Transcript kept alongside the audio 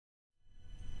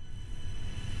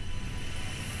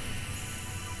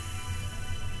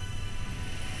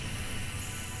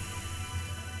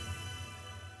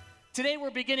Today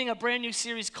we're beginning a brand new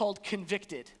series called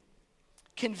Convicted.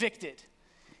 Convicted.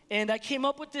 And I came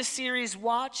up with this series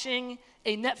watching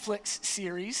a Netflix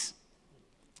series.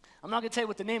 I'm not going to tell you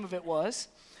what the name of it was,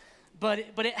 but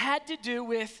it had to do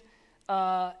with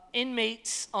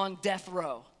inmates on death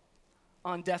row.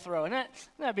 On death row. And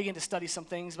I began to study some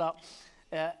things about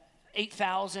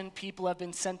 8,000 people have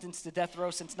been sentenced to death row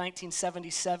since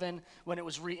 1977 when it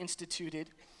was reinstituted.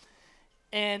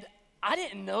 And I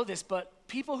didn't know this, but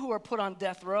people who are put on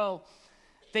death row,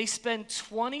 they spend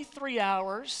 23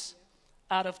 hours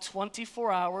out of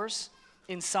 24 hours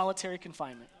in solitary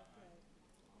confinement.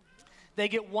 They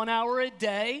get 1 hour a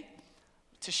day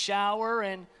to shower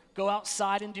and go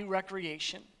outside and do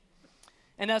recreation.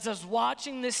 And as I was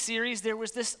watching this series, there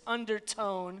was this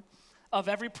undertone of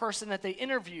every person that they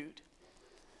interviewed.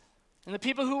 And the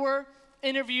people who were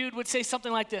interviewed would say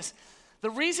something like this: the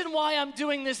reason why I'm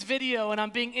doing this video and I'm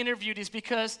being interviewed is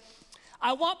because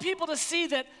I want people to see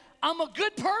that I'm a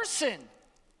good person.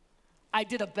 I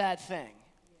did a bad thing.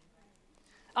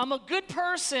 I'm a good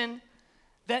person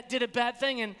that did a bad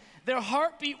thing. And their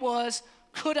heartbeat was,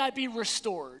 could I be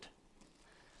restored?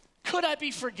 Could I be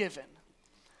forgiven?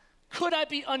 Could I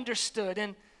be understood?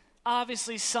 And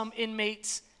obviously some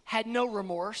inmates had no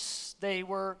remorse. They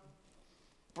were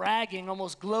bragging,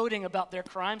 almost gloating about their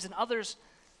crimes, and others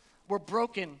were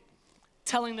broken,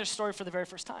 telling their story for the very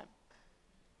first time.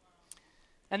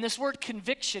 And this word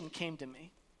conviction came to me.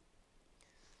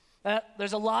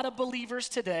 There's a lot of believers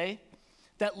today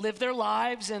that live their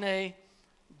lives in a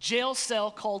jail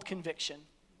cell called conviction.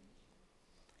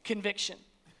 Conviction.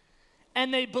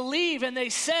 And they believe and they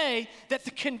say that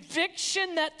the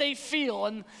conviction that they feel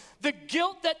and the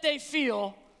guilt that they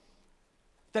feel,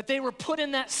 that they were put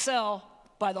in that cell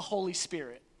by the Holy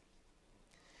Spirit.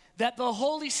 That the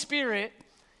Holy Spirit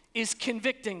is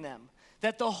convicting them.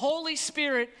 That the Holy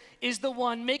Spirit is the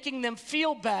one making them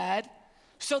feel bad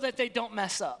so that they don't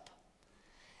mess up.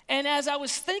 And as I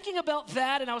was thinking about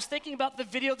that, and I was thinking about the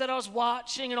video that I was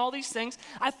watching and all these things,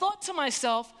 I thought to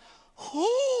myself,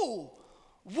 who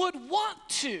would want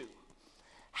to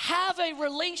have a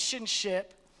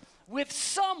relationship with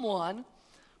someone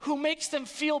who makes them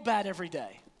feel bad every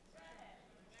day?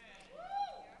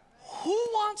 Who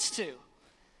wants to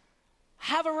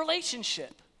have a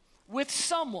relationship with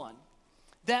someone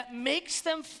that makes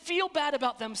them feel bad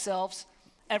about themselves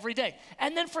every day?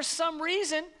 And then for some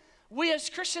reason, we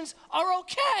as Christians are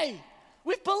okay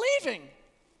with believing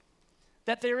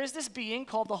that there is this being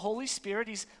called the Holy Spirit.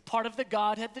 He's part of the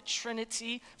Godhead, the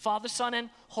Trinity, Father, Son, and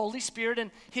Holy Spirit,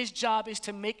 and his job is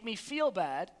to make me feel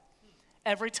bad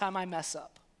every time I mess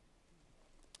up.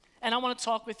 And I want to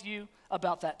talk with you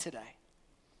about that today.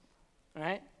 All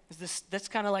right? That's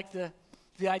kind of like the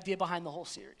idea behind the whole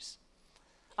series.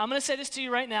 I'm going to say this to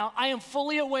you right now. I am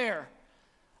fully aware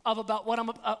of about what I'm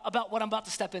about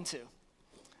to step into.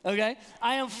 Okay?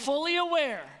 I am fully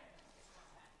aware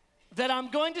that I'm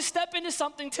going to step into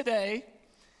something today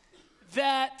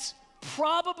that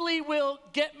probably will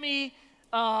get me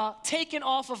taken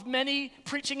off of many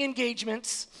preaching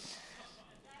engagements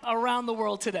around the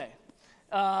world today.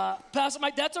 Pastor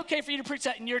Mike, that's okay for you to preach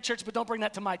that in your church, but don't bring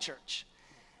that to my church.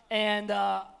 And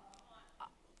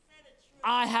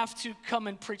I have to come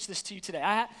and preach this to you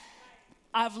today.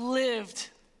 I've lived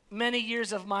many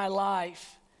years of my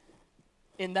life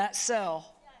in that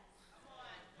cell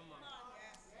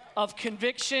of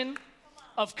conviction,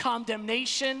 of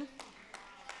condemnation,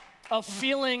 of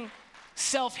feeling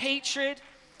self-hatred,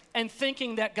 and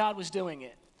thinking that God was doing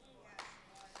it.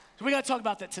 So we got to talk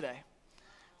about that today.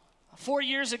 4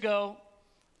 years ago,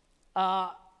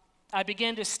 I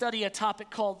began to study a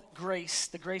topic called grace,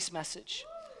 the grace message,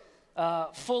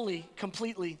 fully,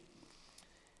 completely.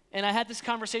 And I had this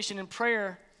conversation in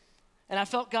prayer, and I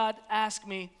felt God ask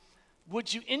me,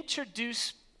 would you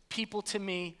introduce people to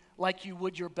me like you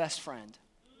would your best friend?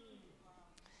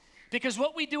 Because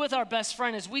what we do with our best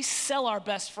friend is we sell our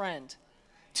best friend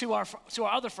to our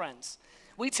other friends.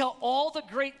 We tell all the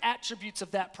great attributes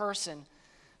of that person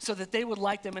so that they would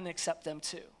like them and accept them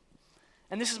too.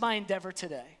 And this is my endeavor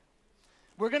today.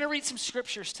 We're going to read some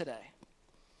scriptures today.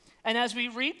 And as we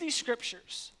read these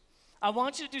scriptures, I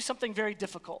want you to do something very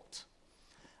difficult.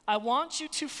 I want you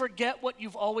to forget what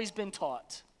you've always been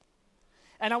taught.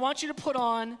 And I want you to put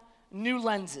on new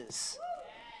lenses.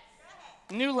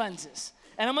 New lenses.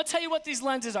 And I'm going to tell you what these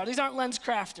lenses are. These aren't lens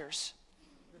crafters.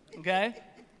 Okay?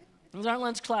 These aren't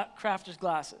lens crafters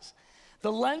glasses.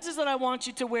 The lenses that I want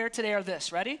you to wear today are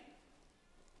this. Ready?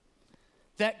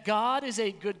 That God is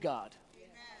a good God.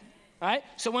 All right?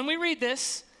 So when we read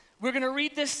this, we're going to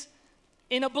read this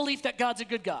in a belief that God's a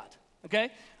good God.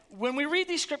 Okay? When we read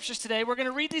these scriptures today, we're going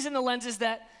to read these in the lenses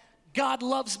that God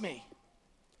loves me.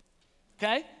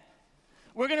 Okay?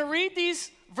 We're going to read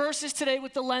these verses today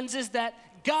with the lenses that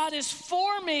God is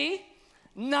for me,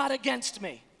 not against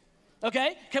me.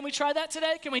 Okay? Can we try that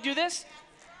today? Can we do this?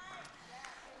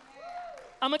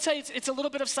 I'm going to tell you, it's a little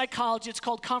bit of psychology. It's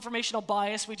called confirmational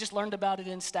bias. We just learned about it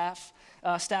in staff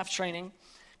training.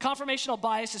 Confirmational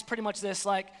bias is pretty much this,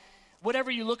 like, whatever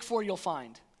you look for, you'll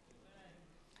find.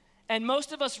 And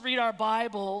most of us read our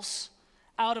Bibles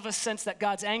out of a sense that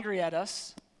God's angry at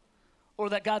us, or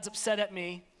that God's upset at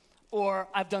me, or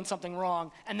I've done something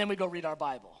wrong, and then we go read our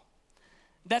Bible.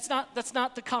 That's not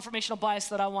the confirmational bias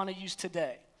that I want to use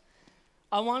today.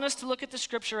 I want us to look at the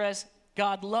scripture as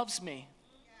God loves me.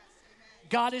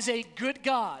 God is a good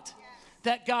God.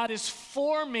 That God is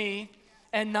for me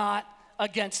and not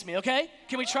against me, okay?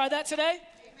 Can we try that today?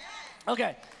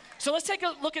 Okay, so let's take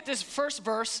a look at this first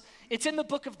verse. It's in the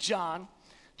book of John,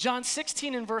 John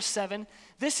 16 and verse 7.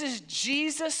 This is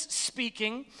Jesus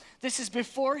speaking. This is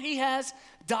before he has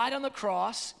died on the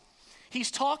cross.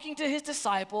 He's talking to his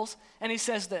disciples, and he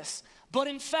says this, "But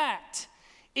in fact,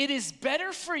 it is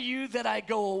better for you that I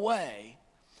go away,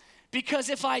 because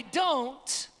if I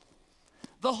don't,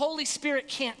 the Holy Spirit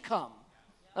can't come."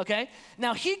 Okay?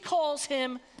 Now, he calls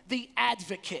him the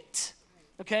advocate.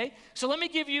 Okay? So let me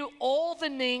give you all the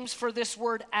names for this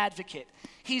word advocate.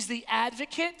 He's the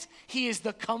advocate, he is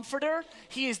the comforter,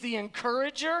 he is the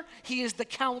encourager, he is the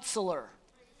counselor.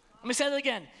 Let me say that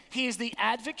again. He is the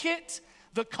advocate,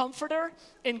 the comforter,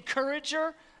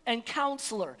 encourager, and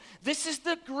counselor. This is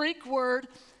the Greek word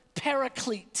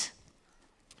paraclete.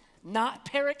 Not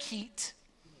parakeet,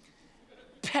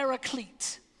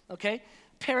 paraclete. Okay?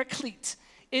 Paraclete.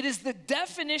 It is the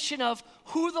definition of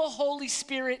who the Holy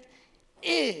Spirit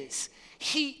is.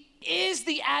 He is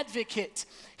the advocate.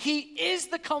 He is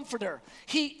the comforter.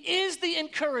 He is the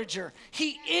encourager.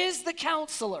 He is the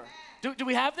counselor. Do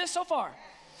we have this so far?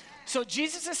 So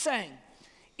Jesus is saying,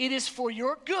 it is for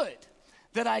your good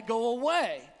that I go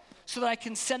away so that I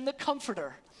can send the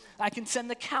comforter. I can send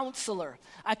the counselor.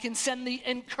 I can send the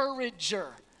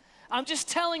encourager. I'm just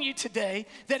telling you today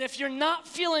that if you're not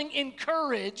feeling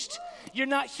encouraged, you're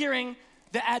not hearing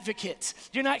the advocate.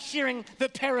 You're not hearing the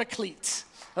paraclete,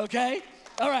 okay?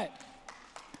 All right,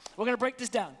 we're gonna break this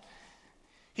down.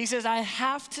 He says, I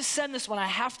have to send this one. I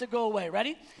have to go away.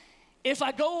 Ready? If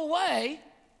I go away,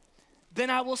 then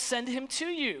I will send him to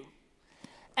you.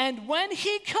 And when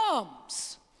he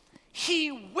comes,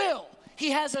 he will.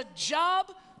 He has a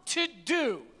job to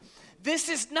do. This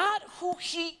is not who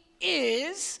he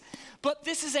is, but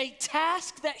this is a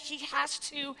task that he has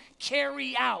to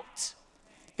carry out.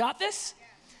 Got this?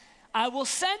 I will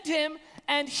send him,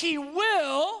 and he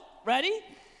will, ready?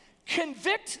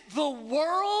 Convict the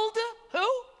world, who?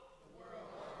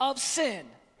 Of sin.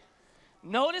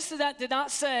 Notice that did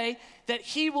not say that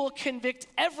he will convict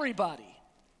everybody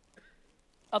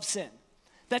of sin.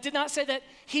 That did not say that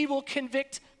he will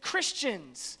convict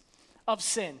Christians of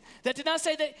sin. That did not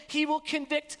say that he will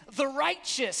convict the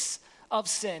righteous of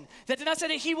sin. That did not say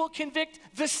that he will convict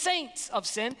the saints of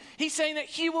sin. He's saying that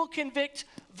he will convict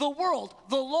the world,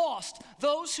 the lost,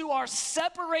 those who are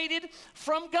separated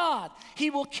from God. He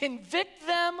will convict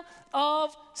them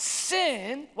of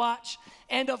sin, watch,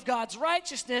 and of God's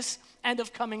righteousness and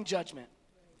of coming judgment.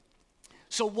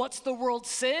 So what's the world's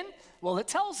sin? Well, it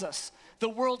tells us. The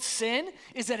world's sin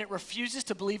is that it refuses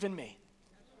to believe in me.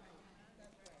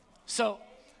 So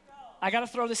I got to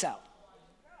throw this out.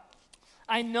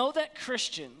 I know that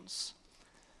Christians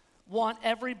want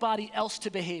everybody else to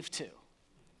behave too.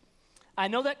 I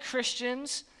know that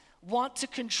Christians want to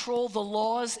control the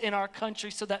laws in our country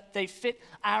so that they fit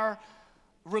our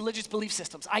religious belief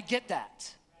systems. I get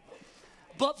that.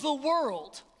 But the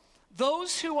world,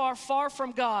 those who are far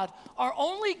from God, are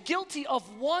only guilty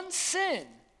of one sin,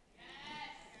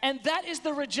 and that is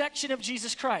the rejection of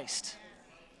Jesus Christ.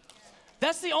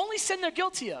 That's the only sin they're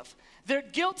guilty of. They're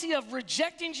guilty of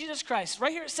rejecting Jesus Christ.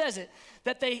 Right here it says it,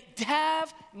 that they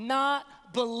have not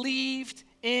believed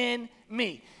in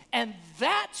me. And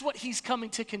that's what he's coming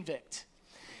to convict.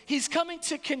 He's coming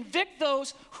to convict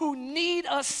those who need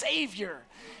a Savior.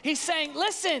 He's saying,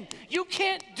 listen, you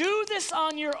can't do this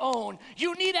on your own.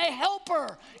 You need a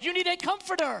helper. You need a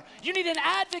comforter. You need an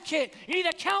advocate. You need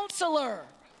a counselor.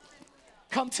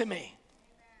 Come to me.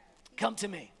 Come to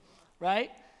me,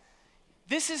 right?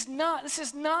 This is not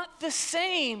the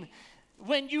same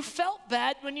when you felt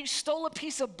bad when you stole a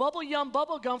piece of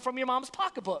bubble gum from your mom's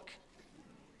pocketbook.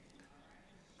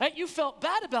 Right? You felt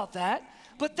bad about that,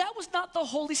 but that was not the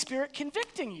Holy Spirit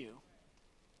convicting you.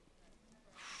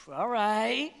 All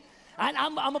right.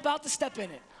 I'm about to step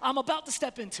in it. I'm about to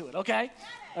step into it, okay?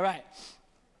 All right.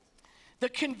 The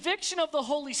conviction of the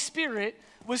Holy Spirit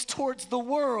was towards the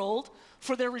world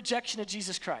for their rejection of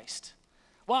Jesus Christ.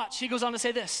 Watch, he goes on to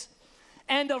say this.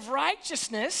 And of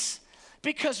righteousness,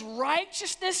 because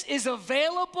righteousness is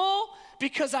available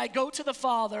because I go to the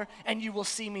Father and you will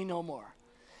see me no more.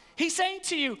 He's saying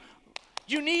to you,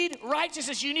 you need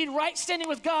righteousness, you need right standing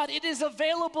with God. It is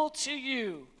available to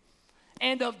you.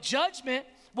 And of judgment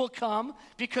will come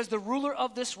because the ruler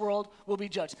of this world will be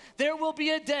judged. There will be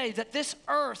a day that this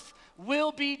earth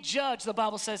will be judged, the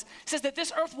Bible says. It says that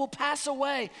this earth will pass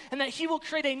away and that he will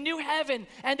create a new heaven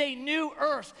and a new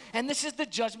earth. And this is the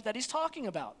judgment that he's talking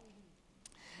about.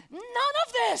 None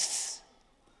of this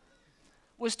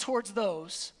was towards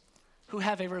those who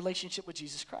have a relationship with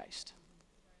Jesus Christ.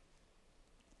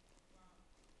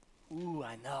 Ooh,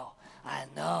 I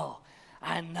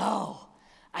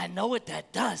know what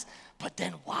that does, but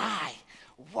then why?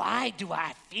 Why do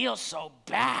I feel so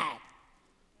bad?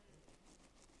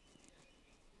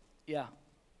 Yeah,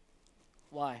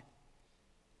 why?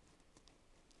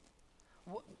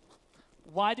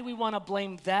 Why do we want to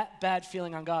blame that bad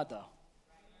feeling on God, though?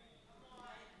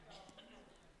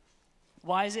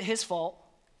 Why is it his fault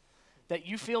that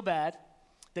you feel bad,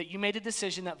 that you made a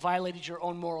decision that violated your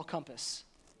own moral compass?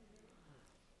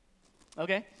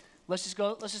 Okay, let's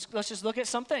just look at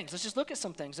some things. Let's just look at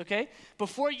some things, okay?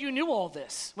 Before you knew all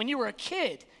this, when you were a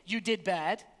kid, you did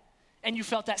bad, and you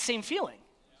felt that same feeling.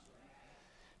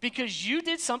 Because you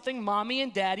did something mommy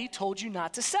and daddy told you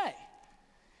not to say.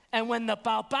 And when the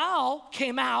bow bow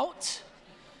came out,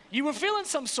 you were feeling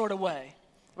some sort of way,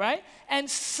 right? And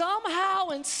somehow,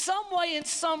 in some way, in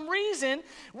some reason,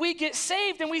 we get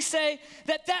saved and we say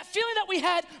that that feeling that we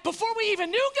had before we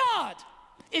even knew God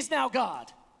is now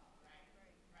God.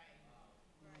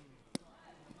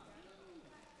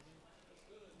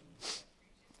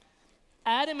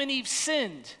 Adam and Eve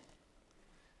sinned.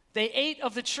 They ate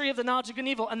of the tree of the knowledge of good and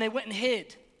evil, and they went and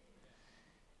hid.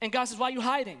 And God says, why are you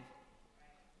hiding?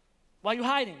 Why are you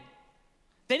hiding?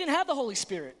 They didn't have the Holy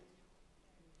Spirit.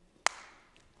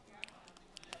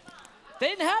 They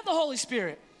didn't have the Holy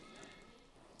Spirit.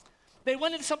 They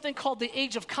went into something called the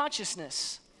age of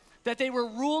consciousness, that they were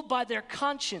ruled by their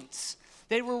conscience.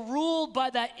 They were ruled by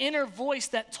that inner voice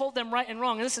that told them right and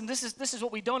wrong. And listen, this is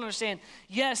what we don't understand.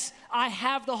 Yes, I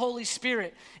have the Holy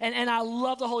Spirit, and I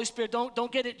love the Holy Spirit.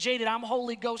 Don't get it jaded. I'm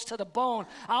Holy Ghost to the bone.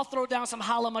 I'll throw down some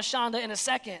Halamashanda in a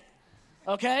second,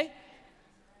 okay?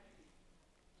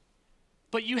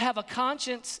 But you have a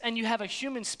conscience and you have a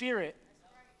human spirit,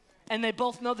 and they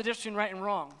both know the difference between right and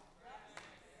wrong.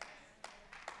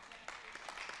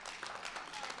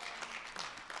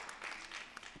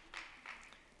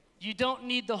 You don't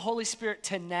need the Holy Spirit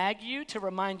to nag you, to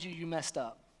remind you messed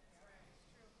up.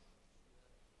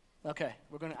 Okay,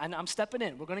 I'm stepping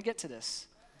in. We're gonna get to this.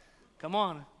 Come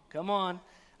on.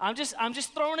 I'm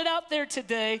just throwing it out there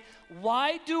today.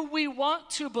 Why do we want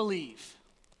to believe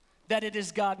that it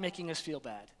is God making us feel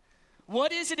bad?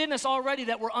 What is it in us already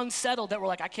that we're unsettled, that we're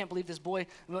like, I can't believe this boy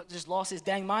just lost his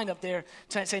dang mind up there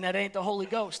saying that ain't the Holy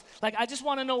Ghost? Like, I just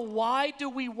want to know, why do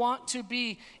we want to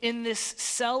be in this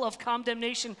cell of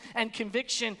condemnation and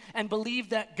conviction and believe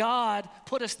that God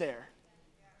put us there?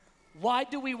 Why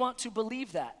do we want to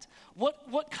believe that?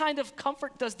 What kind of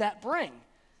comfort does that bring?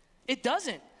 It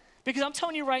doesn't. Because I'm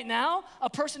telling you right now, a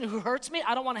person who hurts me,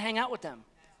 I don't want to hang out with them.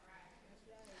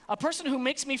 A person who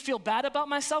makes me feel bad about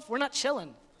myself, we're not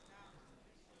chilling.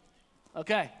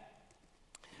 Okay,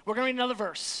 we're going to read another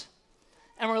verse.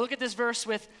 And we're going to look at this verse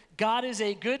with, God is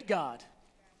a good God.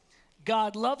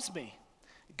 God loves me.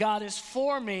 God is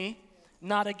for me,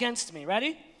 not against me.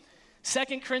 Ready?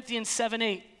 2 Corinthians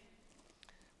 7:8.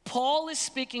 Paul is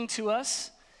speaking to us.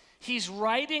 He's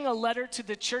writing a letter to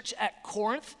the church at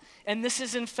Corinth. And this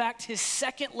is, in fact, his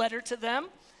second letter to them.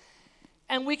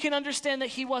 And we can understand that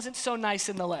he wasn't so nice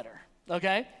in the letter.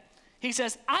 Okay? He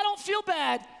says, I don't feel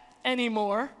bad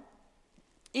anymore,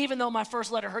 even though my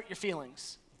first letter hurt your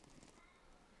feelings.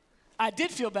 I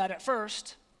did feel bad at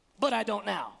first, but I don't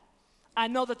now. I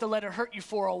know that the letter hurt you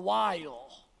for a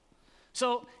while.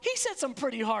 So he said some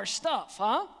pretty harsh stuff,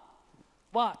 huh?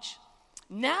 Watch.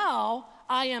 Now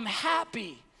I am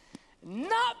happy,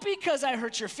 not because I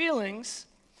hurt your feelings.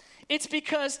 It's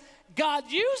because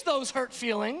God used those hurt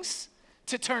feelings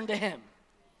to turn to him.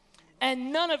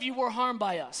 And none of you were harmed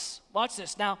by us. Watch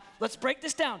this. Now, let's break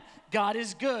this down. God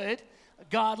is good.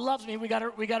 God loves me. We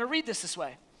gotta read this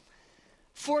way.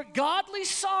 For godly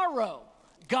sorrow,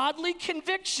 godly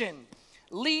conviction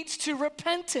leads to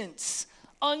repentance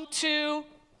unto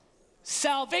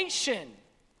salvation.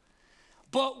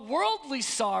 But worldly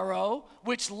sorrow,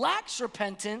 which lacks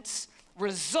repentance,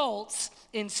 results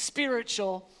in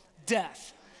spiritual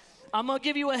death. I'm going to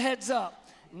give you a heads up.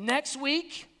 Next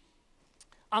week,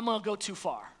 I'm going to go too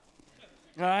far.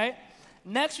 All right?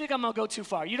 Next week, I'm going to go too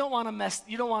far. You don't want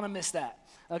to miss that.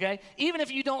 Okay? Even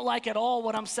if you don't like at all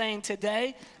what I'm saying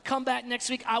today, come back next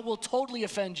week. I will totally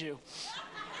offend you.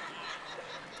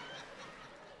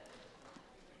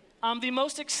 I'm the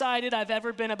most excited I've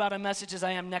ever been about a message as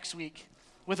I am next week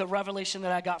with a revelation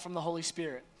that I got from the Holy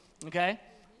Spirit. Okay?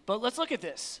 But let's look at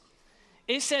this.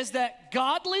 It says that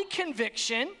godly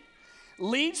conviction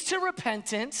leads to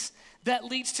repentance that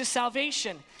leads to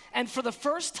salvation. And for the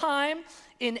first time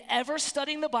in ever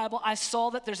studying the Bible, I saw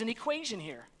that there's an equation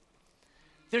here.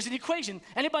 There's an equation.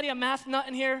 Anybody a math nut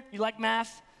in here? You like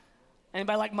math?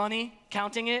 Anybody like money?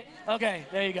 Counting it? Okay,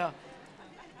 there you go.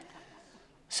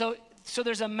 So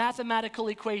there's a mathematical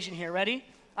equation here. Ready?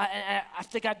 I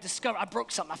think I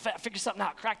broke something. I figured something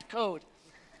out, cracked the code.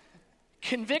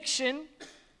 Conviction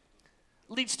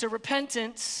leads to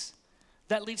repentance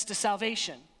that leads to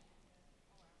salvation.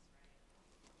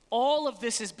 All of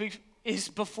this is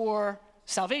before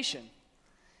salvation.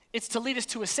 It's to lead us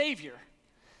to a Savior.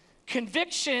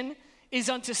 Conviction is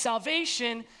unto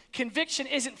salvation. Conviction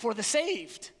isn't for the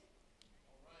saved.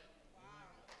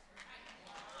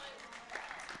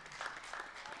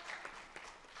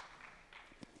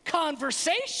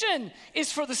 Conversation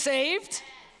is for the saved.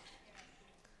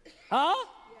 Huh?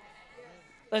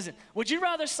 Listen, would you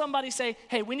rather somebody say,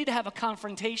 hey, we need to have a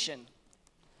confrontation?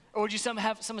 Or would you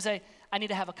have someone say, I need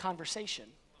to have a conversation?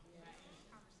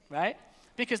 Right?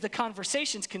 Because the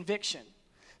conversation's conviction.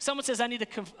 Someone says, I need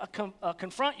to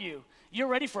confront you. You're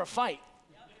ready for a fight.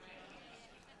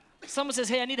 Someone says,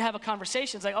 hey, I need to have a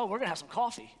conversation. It's like, oh, we're going to have some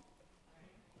coffee.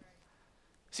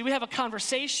 See, we have a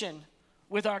conversation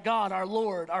with our God, our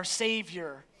Lord, our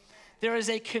Savior. There is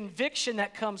a conviction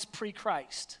that comes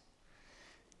pre-Christ.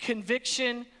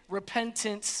 Conviction,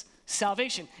 repentance,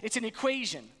 salvation. It's an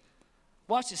equation.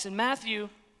 Watch this. In Matthew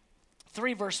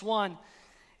 3, verse 1,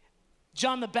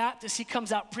 John the Baptist, he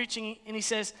comes out preaching, and he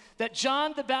says that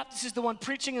John the Baptist is the one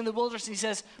preaching in the wilderness, and he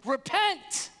says,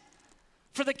 repent,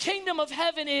 for the kingdom of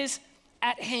heaven is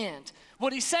at hand.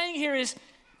 What he's saying here is,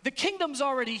 the kingdom's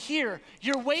already here.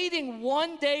 You're waiting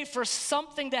one day for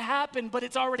something to happen, but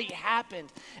it's already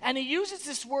happened. And he uses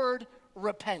this word,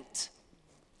 repent.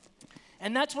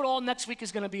 And that's what all next week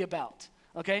is going to be about,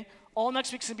 okay? All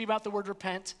next week is going to be about the word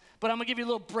repent, but I'm going to give you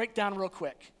a little breakdown real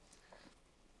quick.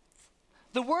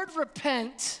 The word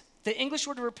repent, the English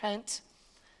word repent,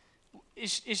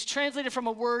 is translated from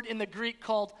a word in the Greek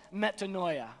called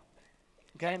metanoia,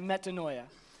 okay? Metanoia.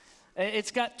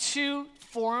 It's got two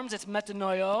forms. It's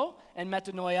metanoio and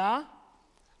metanoia,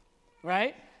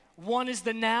 right? One is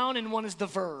the noun and one is the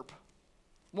verb.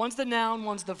 One's the noun,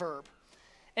 one's the verb.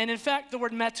 And in fact, the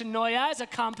word metanoia is a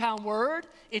compound word.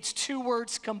 It's two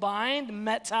words combined,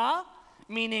 meta,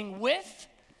 meaning with,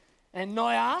 and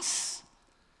noias,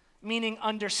 meaning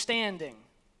understanding,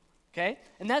 okay?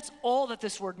 And that's all that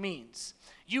this word means.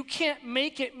 You can't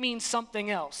make it mean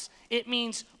something else. It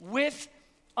means with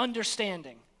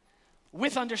understanding.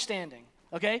 With understanding,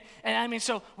 okay? And I mean,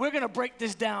 so we're going to break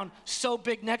this down so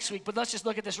big next week, but let's just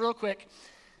look at this real quick.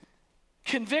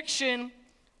 Conviction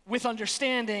with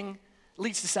understanding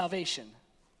leads to salvation.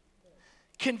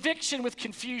 Conviction with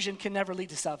confusion can never lead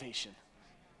to salvation.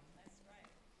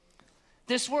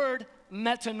 This word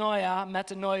metanoia,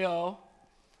 metanoio,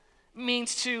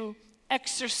 means to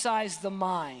exercise the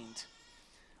mind,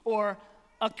 or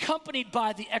accompanied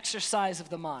by the exercise of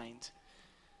the mind.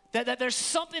 That there's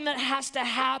something that has to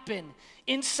happen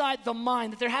inside the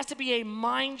mind, that there has to be a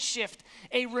mind shift,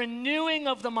 a renewing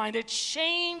of the mind, a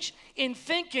change in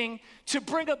thinking to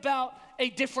bring about a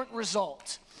different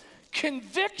result.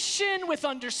 Conviction with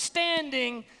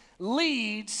understanding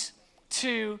leads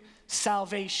to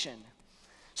salvation.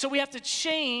 So we have to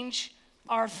change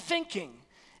our thinking,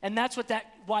 and that's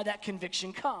why that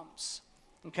conviction comes,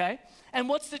 okay? And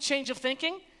what's the change of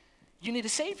thinking? You need a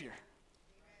Savior.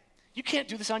 You can't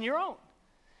do this on your own.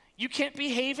 You can't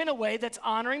behave in a way that's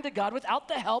honoring to God without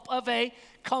the help of a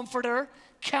comforter,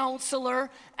 counselor,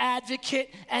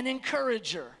 advocate, and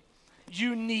encourager.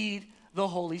 You need the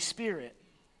Holy Spirit.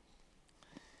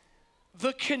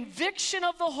 The conviction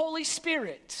of the Holy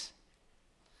Spirit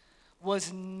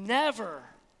was never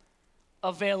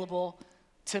available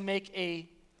to make a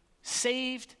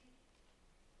saved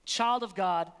child of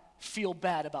God feel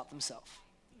bad about themselves.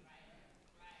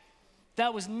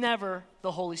 That was never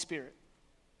the Holy Spirit.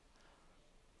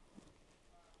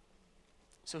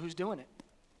 So who's doing it?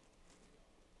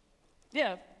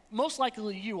 Yeah, most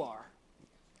likely you are.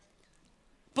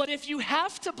 But if you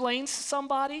have to blame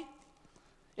somebody,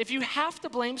 because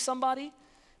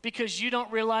you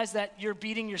don't realize that you're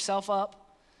beating yourself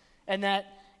up and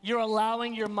that you're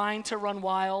allowing your mind to run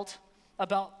wild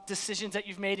about decisions that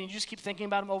you've made, and you just keep thinking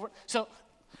about them over. So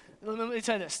let me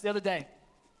tell you this. The other day,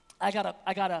 I got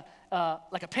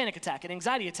a panic attack, an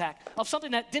anxiety attack of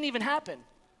something that didn't even happen,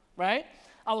 right?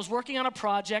 I was working on a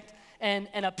project, and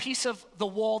a piece of the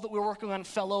wall that we were working on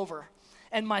fell over.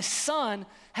 And my son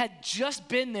had just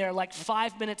been there like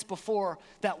 5 minutes before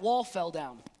that wall fell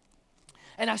down.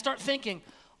 And I start thinking,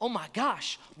 oh my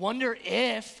gosh, wonder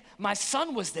if my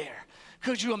son was there.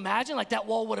 Could you imagine, like that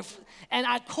wall would have, and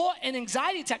I caught an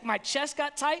anxiety attack. My chest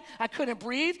got tight, I couldn't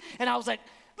breathe, and I was like,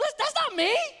 that's not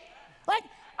me. Like,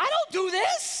 I don't do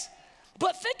this.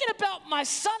 But thinking about my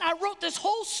son, I wrote this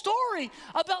whole story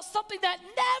about something that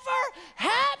never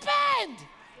happened.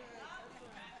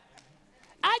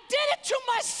 I did it to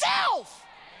myself.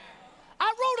 I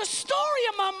wrote a story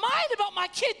in my mind about my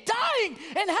kid dying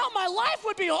and how my life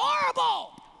would be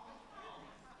horrible.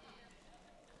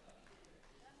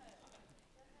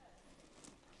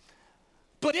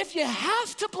 But if you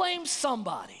have to blame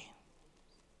somebody,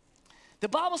 the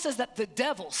Bible says that the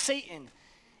devil, Satan,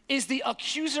 is the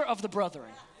accuser of the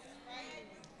brethren.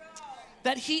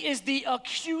 That he is the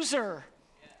accuser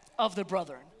of the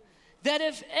brethren. That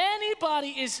if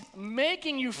anybody is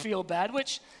making you feel bad,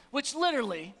 which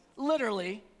literally,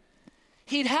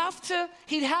 he'd have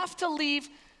to leave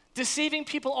deceiving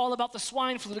people all about the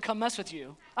swine flu to come mess with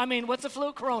you. I mean, what's the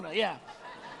flu? Corona, yeah.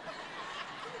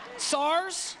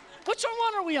 SARS? Which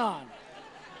one are we on?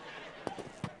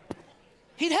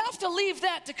 He'd have to leave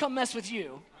that to come mess with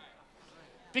you.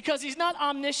 Because he's not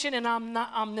omniscient and I'm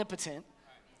not omnipotent.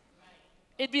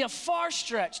 It'd be a far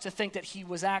stretch to think that he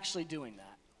was actually doing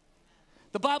that.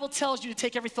 The Bible tells you to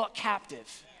take every thought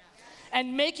captive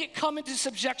and make it come into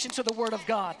subjection to the word of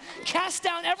God. Cast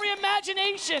down every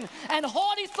imagination and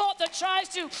haughty thought that tries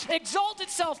to exalt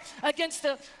itself against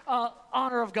the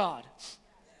honor of God.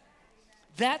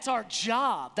 That's our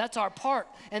job. That's our part.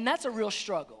 And that's a real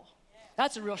struggle.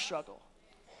 That's a real struggle.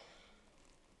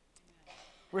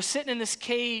 We're sitting in this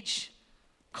cage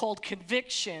called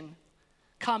conviction,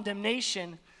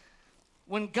 condemnation,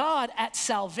 when God at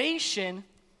salvation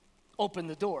opened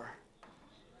the door.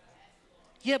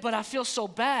 Yeah, but I feel so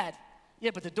bad.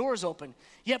 Yeah, but the door's open.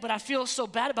 Yeah, but I feel so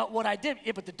bad about what I did.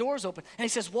 Yeah, but the door's open. And he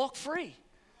says, walk free.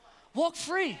 Walk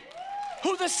free.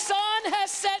 Who the Son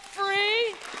has set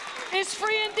free is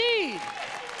free indeed.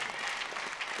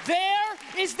 There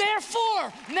is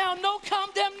therefore now no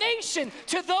condemnation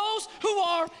to those who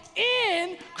are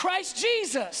in Christ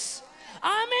Jesus.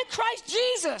 I'm in Christ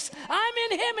Jesus. I'm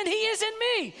in him and he is in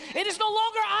me. It is no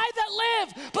longer I that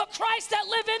live, but Christ that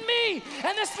live in me.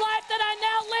 And this life that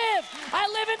I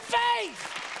live in faith.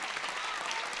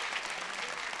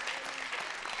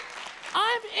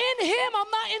 I'm in him.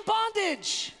 I'm not in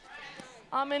bondage.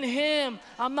 I'm in him.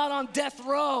 I'm not on death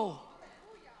row.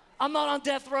 I'm not on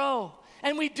death row.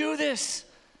 And we do this.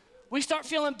 We start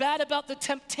feeling bad about the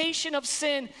temptation of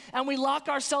sin and we lock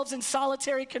ourselves in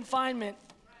solitary confinement.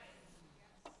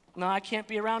 No, I can't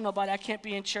be around nobody. I can't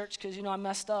be in church because, I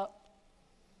messed up.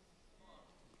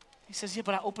 He says, yeah,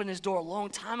 but I opened this door a long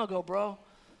time ago, bro.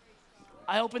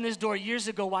 I opened this door years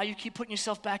ago. Why you keep putting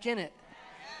yourself back in it?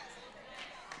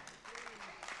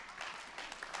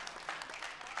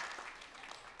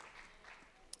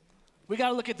 We got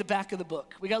to look at the back of the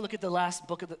book. We got to look at the last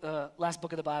book of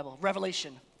the Bible,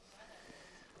 Revelation.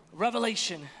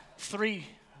 Revelation 3,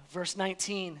 verse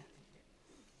 19.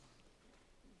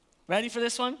 Ready for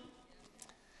this one?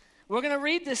 We're going to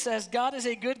read this as God is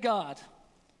a good God.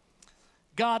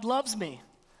 God loves me.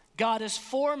 God is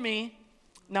for me,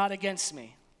 not against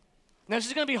me. Now this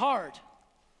is going to be hard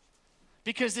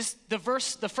because the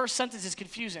first sentence is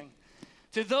confusing.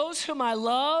 To those whom I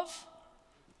love,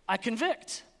 I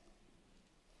convict.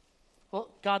 Well,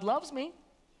 God loves me,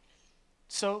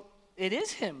 so it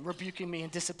is him rebuking me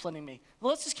and disciplining me. Well,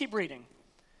 let's just keep reading.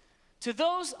 To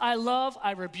those I love,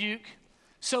 I rebuke,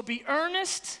 so be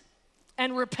earnest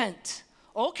and repent.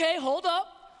 Okay, hold up.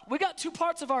 We got two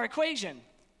parts of our equation.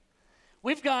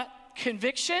 We've got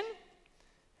conviction,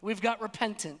 we've got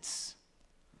repentance.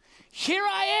 Here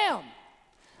I am.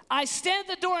 I stand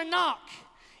at the door and knock.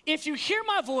 If you hear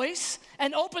my voice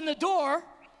and open the door,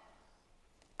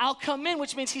 I'll come in,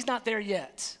 which means he's not there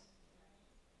yet.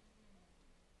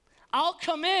 I'll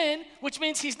come in, which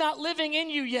means he's not living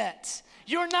in you yet.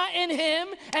 You're not in him,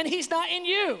 and he's not in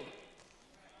you.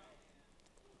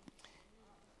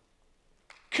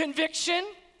 Conviction,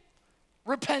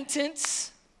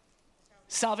 repentance,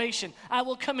 salvation. I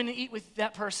will come in and eat with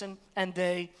that person, and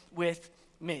they with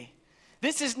me.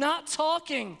 This is not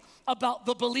talking about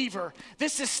the believer.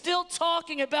 This is still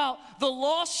talking about the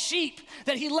lost sheep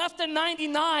that he left the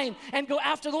 99 and go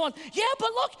after the one. Yeah,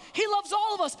 but look, he loves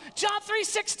all of us. John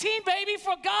 3:16, baby,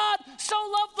 for God so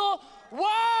loved the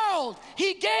world.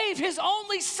 He gave his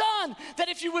only son that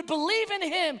if you would believe in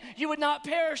him, you would not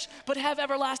perish but have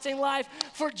everlasting life.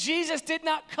 For Jesus did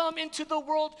not come into the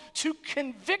world to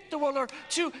convict the world or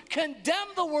to condemn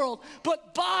the world,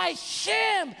 but by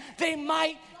him they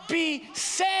might be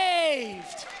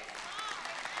saved.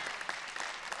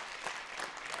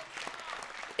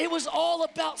 It was all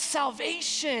about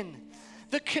salvation,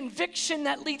 the conviction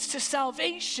that leads to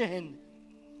salvation.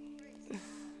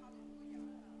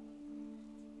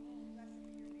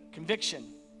 Conviction,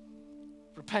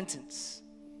 repentance,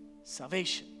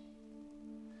 salvation.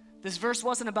 This verse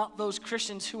wasn't about those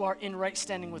Christians who are in right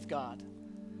standing with God.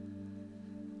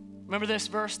 Remember this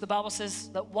verse? The Bible says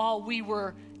that while we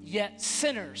were yet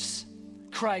sinners,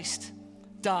 Christ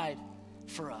died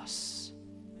for us.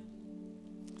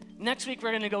 Next week,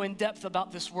 we're going to go in depth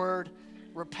about this word,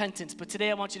 repentance. But today,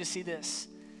 I want you to see this.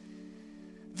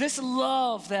 This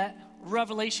love that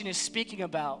Revelation is speaking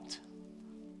about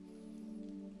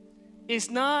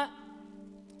is not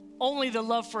only the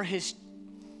love for his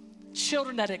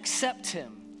children that accept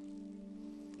him.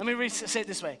 Let me say it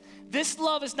this way. This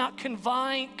love is not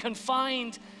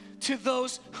confined to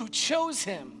those who chose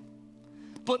him,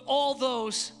 but all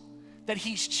those that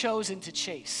he's chosen to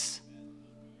chase.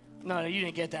 No, you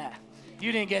didn't get that.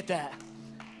 You didn't get that.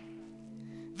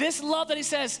 This love that he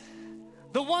says,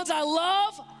 the ones I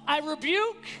love, I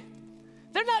rebuke,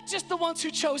 they're not just the ones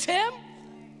who chose him.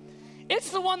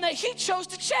 It's the one that he chose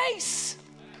to chase.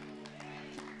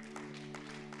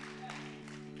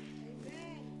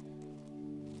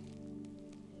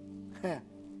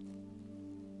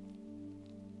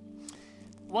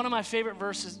 One of my favorite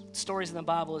stories in the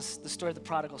Bible is the story of the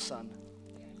prodigal son.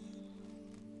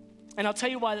 And I'll tell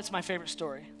you why that's my favorite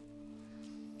story.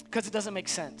 Because it doesn't make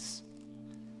sense.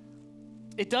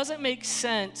 It doesn't make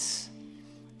sense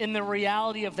in the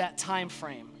reality of that time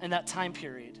frame and that time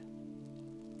period.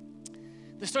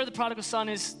 The story of the prodigal son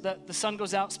is that the son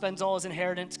goes out, spends all his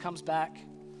inheritance, comes back.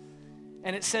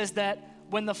 And it says that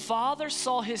when the father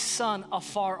saw his son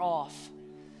afar off,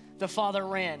 the father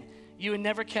ran. You would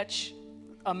never catch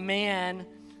a man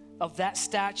of that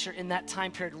stature in that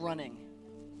time period running.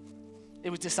 It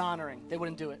was dishonoring. They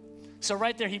wouldn't do it. So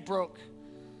right there, he broke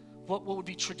what would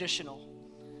be traditional.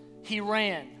 He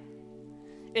ran.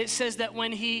 It says that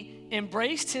when he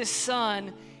embraced his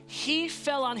son, he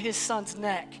fell on his son's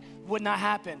neck. Would not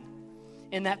happen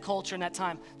in that culture, in that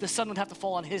time. The son would have to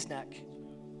fall on his neck.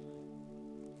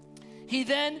 He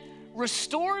then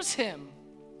restores him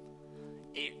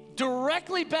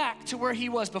directly back to where he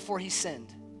was before he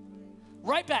sinned.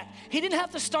 Right back. He didn't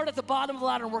have to start at the bottom of the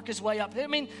ladder and work his way up. I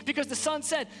mean, because the son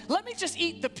said, let me just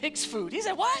eat the pig's food. He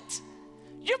said, what?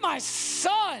 You're my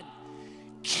son.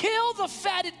 Kill the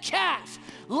fatted calf.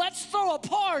 Let's throw a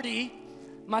party.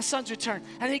 My son's return.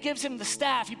 And he gives him the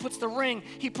staff. He puts the ring.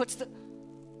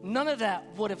 None of that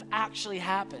would have actually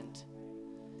happened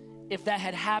if that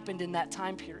had happened in that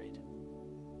time period.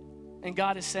 And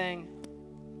God is saying,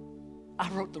 I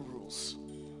wrote the rules.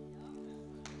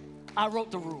 I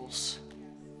wrote the rules.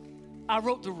 I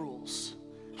wrote the rules.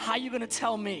 How are you going to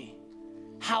tell me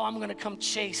how I'm going to come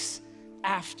chase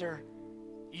after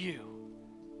you?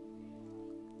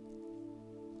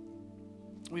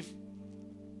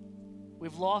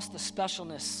 We've lost the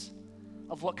specialness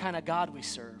of what kind of God we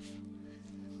serve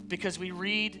because we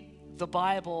read the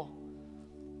Bible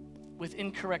with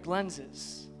incorrect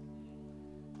lenses.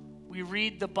 We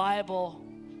read the Bible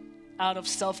out of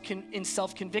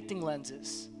self-convicting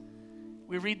lenses.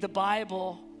 We read the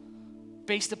Bible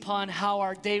based upon how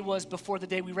our day was before the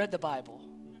day we read the Bible.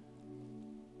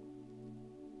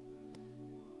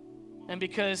 And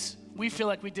because we feel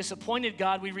like we disappointed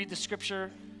God, we read the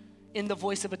scripture in the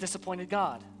voice of a disappointed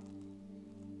God.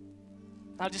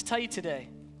 I'll just tell you today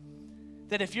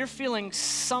that if you're feeling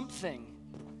something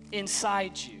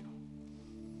inside you,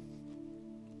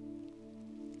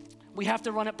 we have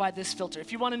to run it by this filter.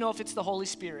 If you want to know if it's the Holy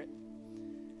Spirit,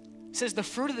 it says the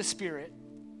fruit of the Spirit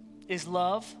is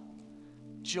love,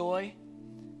 joy,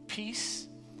 peace,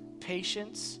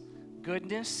 patience,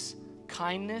 goodness,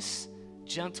 kindness,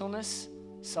 gentleness,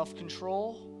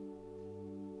 self-control.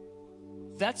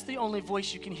 That's the only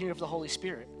voice you can hear of the Holy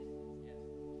Spirit.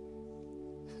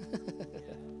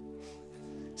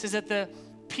 It says that the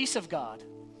peace of God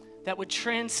that would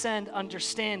transcend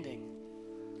understanding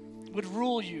would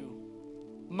rule you,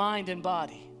 mind and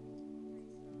body.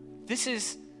 This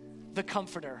is the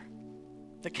comforter,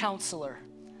 the counselor,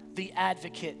 the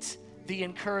advocate, the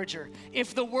encourager.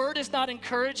 If the word is not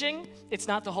encouraging, it's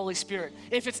not the Holy Spirit.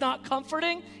 If it's not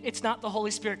comforting, it's not the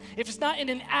Holy Spirit. If it's not in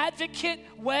an advocate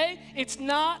way, it's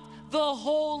not the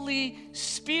Holy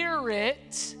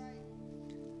Spirit.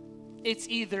 It's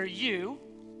either you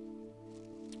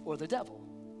or the devil.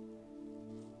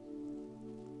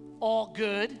 All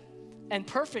good and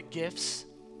perfect gifts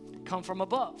come from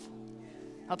above.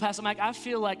 Now, Pastor Mike, I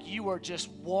feel like you are just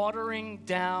watering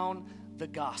down the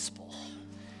gospel.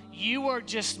 You are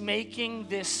just making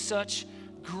this such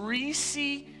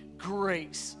greasy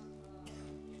grace.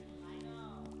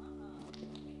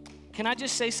 Can I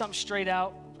just say something straight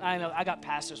out? I know I got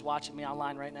pastors watching me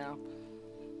online right now.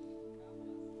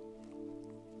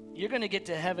 You're going to get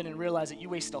to heaven and realize that you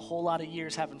wasted a whole lot of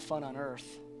years having fun on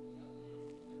earth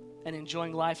and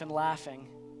enjoying life and laughing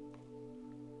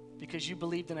because you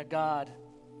believed in a God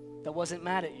that wasn't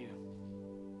mad at you.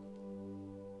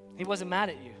 He wasn't mad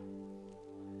at you.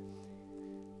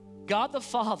 God the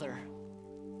Father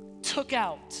took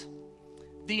out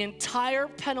the entire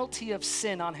penalty of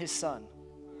sin on his Son.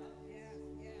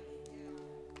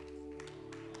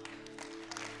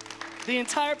 The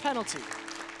entire penalty.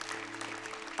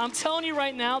 I'm telling you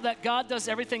right now that God does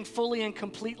everything fully and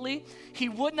completely. He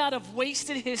would not have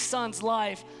wasted his Son's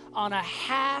life on a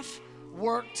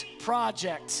half-worked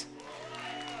project.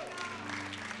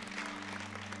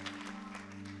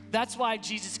 That's why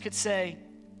Jesus could say,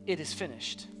 "It is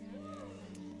finished."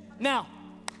 Now,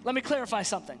 let me clarify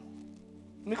something.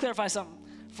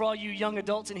 For all you young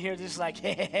adults in here, just like,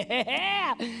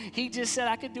 he just said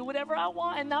I could do whatever I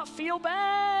want and not feel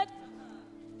bad.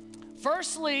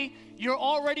 Firstly, you're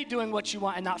already doing what you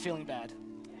want and not feeling bad.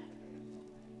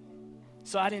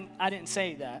 So I didn't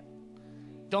say that.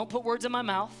 Don't put words in my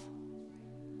mouth,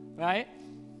 right?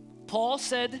 Paul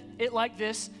said it like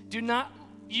this: do not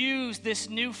use this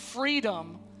new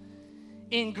freedom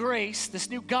in grace, this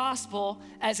new gospel,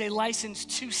 as a license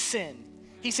to sin.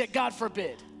 He said, God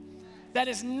forbid. That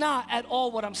is not at all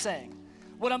what I'm saying.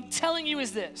 What I'm telling you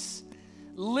is this: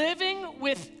 living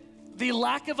with the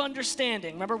lack of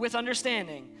understanding, remember, with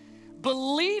understanding,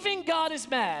 believing God is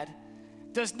mad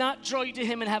does not draw you to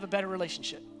him and have a better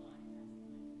relationship.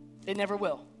 It never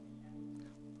will.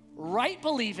 Right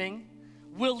believing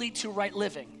will lead to right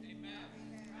living.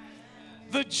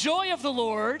 The joy of the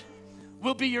Lord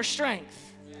will be your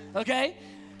strength, okay?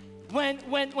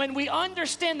 When we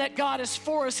understand that God is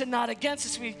for us and not against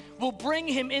us, we will bring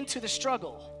him into the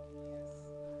struggle.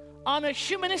 On a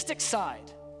humanistic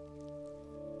side,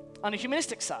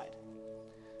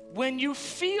 when you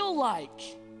feel like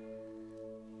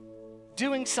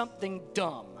doing something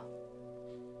dumb,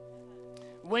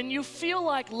 when you feel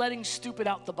like letting stupid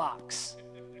out the box,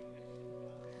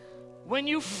 when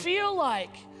you feel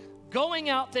like going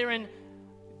out there and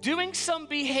doing some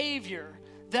behavior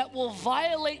that will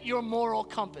violate your moral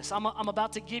compass. I'm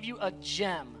about to give you a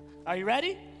gem. Are you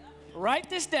ready? Write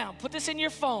this down. Put this in your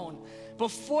phone.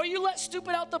 Before you let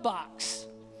stupid out the box,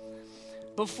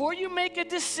 before you make a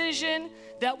decision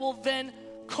that will then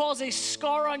cause a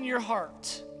scar on your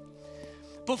heart,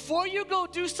 before you go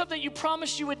do something you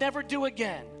promised you would never do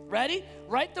again, ready?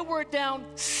 Write the word down,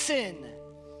 sin,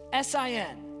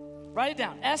 S-I-N. Write it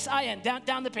down, S-I-N,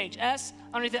 down the page, S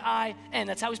underneath the I-N.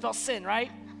 That's how we spell sin,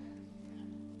 right?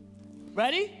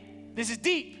 Ready? This is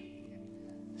deep.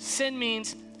 Sin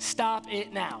means stop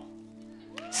it now.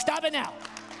 Stop it now.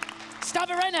 Stop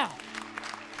it right now.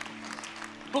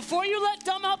 Before you let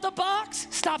dumb out the box,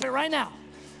 stop it right now.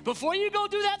 Before you go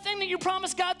do that thing that you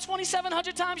promised God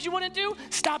 2,700 times you wouldn't do,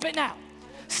 stop it now.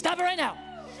 Stop it right now.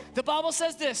 The Bible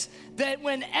says this, that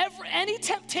whenever any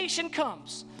temptation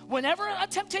comes, whenever a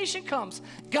temptation comes,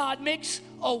 God makes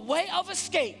a way of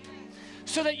escape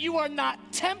so that you are not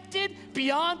tempted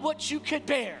beyond what you could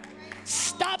bear.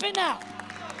 Stop it now.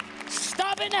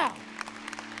 Stop it now.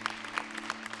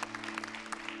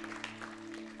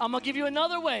 I'm going to give you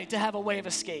another way to have a way of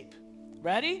escape.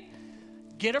 Ready?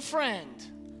 Get a friend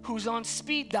who's on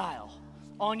speed dial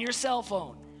on your cell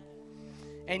phone.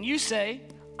 And you say,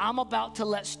 I'm about to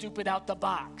let stupid out the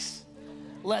box.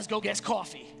 Let's go get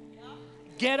coffee.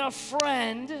 Get a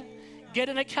friend, get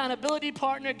an accountability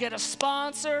partner, get a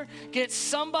sponsor, get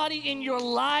somebody in your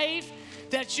life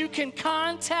that you can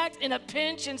contact in a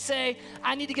pinch and say,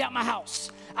 I need to get out of my house.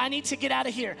 I need to get out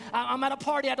of here. I'm at a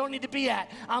party I don't need to be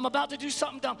at. I'm about to do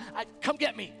something dumb. Come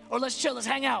get me, or let's chill, let's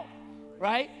hang out,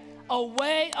 right? A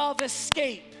way of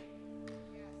escape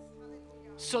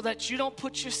so that you don't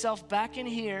put yourself back in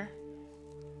here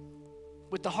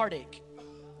with the heartache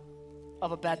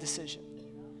of a bad decision.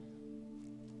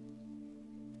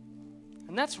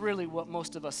 And that's really what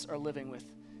most of us are living with,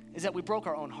 is that we broke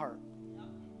our own heart.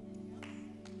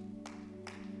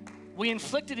 We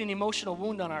inflicted an emotional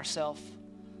wound on ourselves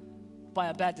by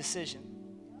a bad decision.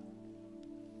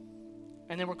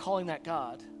 And then we're calling that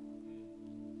God.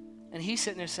 And he's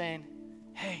sitting there saying,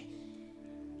 hey,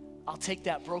 I'll take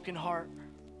that broken heart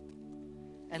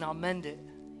and I'll mend it.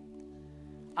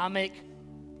 I'll make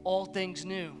all things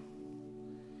new.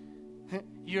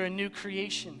 You're a new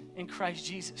creation in Christ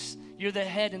Jesus. You're the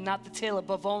head and not the tail,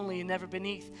 above only and never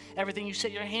beneath. Everything you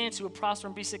set your hands to will prosper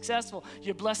and be successful.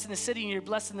 You're blessed in the city and you're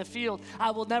blessed in the field.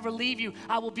 I will never leave you.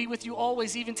 I will be with you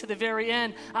always, even to the very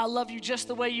end. I love you just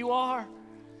the way you are.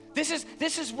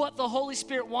 This is what the Holy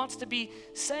Spirit wants to be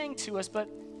saying to us, but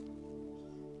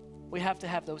we have to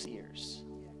have those ears.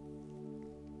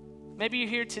 Maybe you're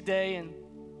here today and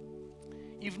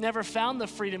you've never found the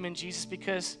freedom in Jesus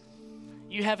because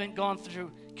you haven't gone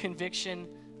through conviction,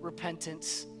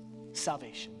 repentance,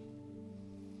 salvation.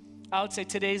 I would say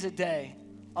today's a day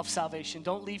of salvation.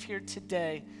 Don't leave here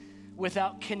today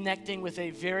without connecting with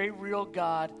a very real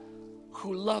God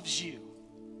who loves you.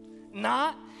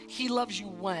 Not he loves you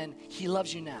when, he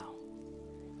loves you now.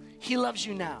 He loves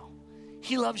you now.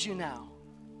 He loves you now.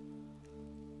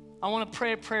 I want to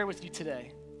pray a prayer with you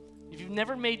today. If you've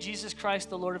never made Jesus Christ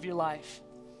the Lord of your life,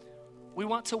 we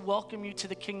want to welcome you to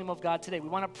the kingdom of God today. We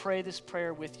want to pray this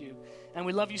prayer with you. And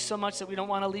we love you so much that we don't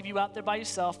want to leave you out there by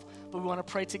yourself, but we want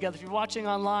to pray together. If you're watching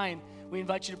online, we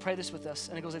invite you to pray this with us.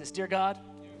 And it goes like this. Dear God,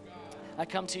 I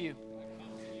come to you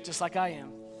just like I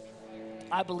am.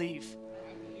 I believe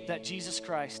that Jesus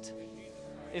Christ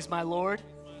is my Lord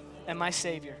and my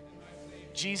Savior.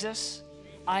 Jesus,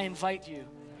 I invite you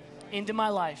into my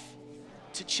life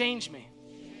to change me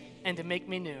and to make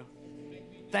me new.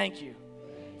 Thank you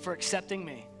for accepting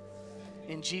me.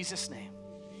 In Jesus' name,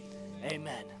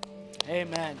 amen.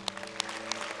 Amen.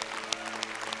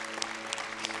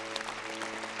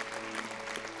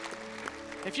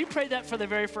 If you prayed that for the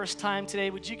very first time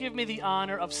today, would you give me the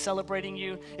honor of celebrating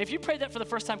you? If you prayed that for the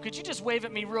first time, could you just wave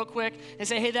at me real quick and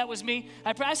say, hey, that was me?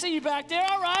 I see you back there.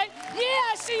 All right. Yeah,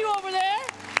 I see you over there.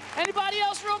 Anybody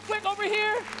else real quick over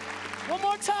here? One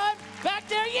more time. Back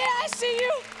there. Yeah, I see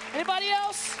you. Anybody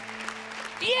else?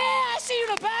 Yeah, I see you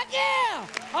in the back. Yeah.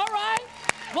 All right.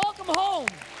 Welcome home.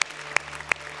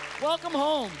 Welcome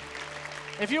home.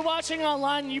 If you're watching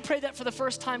online and you prayed that for the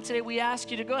first time today, we ask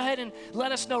you to go ahead and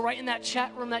let us know right in that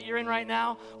chat room that you're in right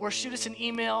now, or shoot us an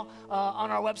email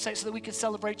on our website so that we can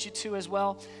celebrate you too as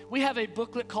well. We have a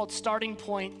booklet called Starting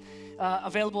Point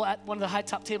available at one of the high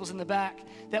top tables in the back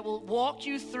that will walk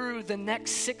you through the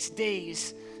next 6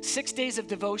 days. 6 days of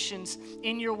devotions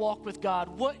in your walk with God.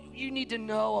 What you need to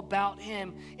know about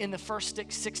him in the first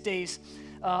 6 days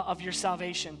of your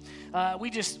salvation.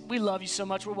 We love you so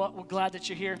much. We're glad that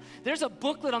you're here. There's a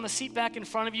booklet on the seat back in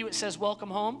front of you. It says Welcome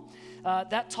Home.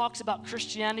 That talks about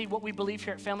Christianity, what we believe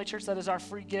here at Family Church. That is our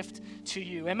free gift to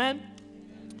you. Amen?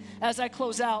 As I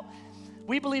close out,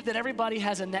 we believe that everybody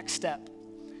has a next step.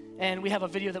 And we have a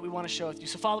video that we want to show with you.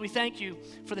 So, Father, we thank you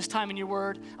for this time in your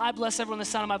word. I bless everyone the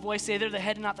sound of my voice. Say they're the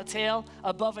head and not the tail,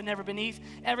 above and never beneath.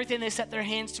 Everything they set their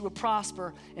hands to will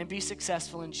prosper and be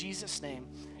successful. In Jesus' name,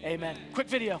 amen. Quick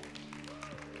video.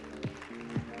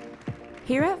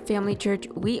 Here at Family Church,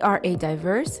 we are a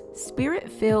diverse,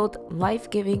 spirit-filled,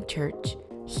 life-giving church,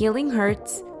 healing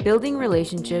hurts, building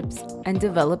relationships, and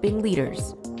developing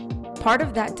leaders. Part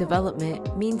of that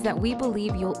development means that we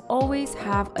believe you'll always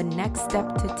have a next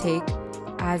step to take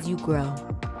as you grow.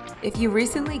 If you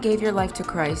recently gave your life to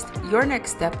Christ, your next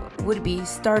step would be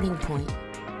Starting Point.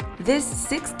 This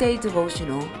 6-day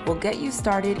devotional will get you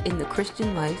started in the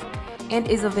Christian life and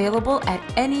is available at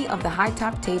any of the high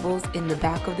top tables in the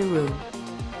back of the room.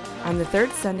 On the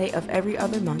third Sunday of every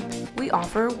other month, we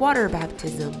offer water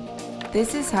baptism.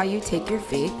 This is how you take your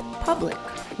faith public.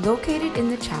 Located in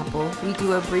the chapel, we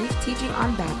do a brief teaching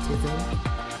on baptism,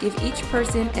 give each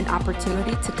person an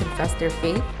opportunity to confess their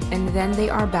faith, and then they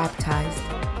are baptized.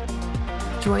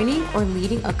 Joining or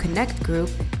leading a Connect group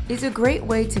is a great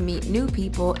way to meet new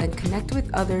people and connect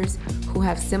with others who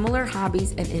have similar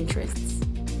hobbies and interests.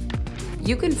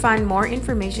 You can find more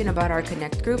information about our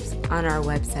Connect groups on our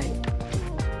website.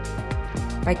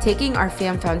 By taking our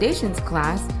FAM Foundations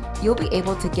class, you'll be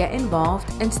able to get involved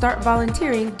and start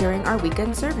volunteering during our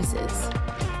weekend services.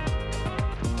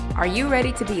 Are you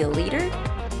ready to be a leader?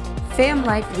 Fam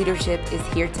Life Leadership is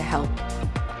here to help.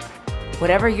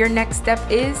 Whatever your next step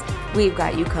is, we've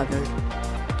got you covered.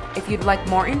 If you'd like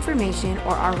more information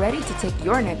or are ready to take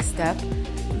your next step,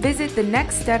 visit the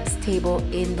Next Steps table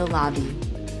in the lobby.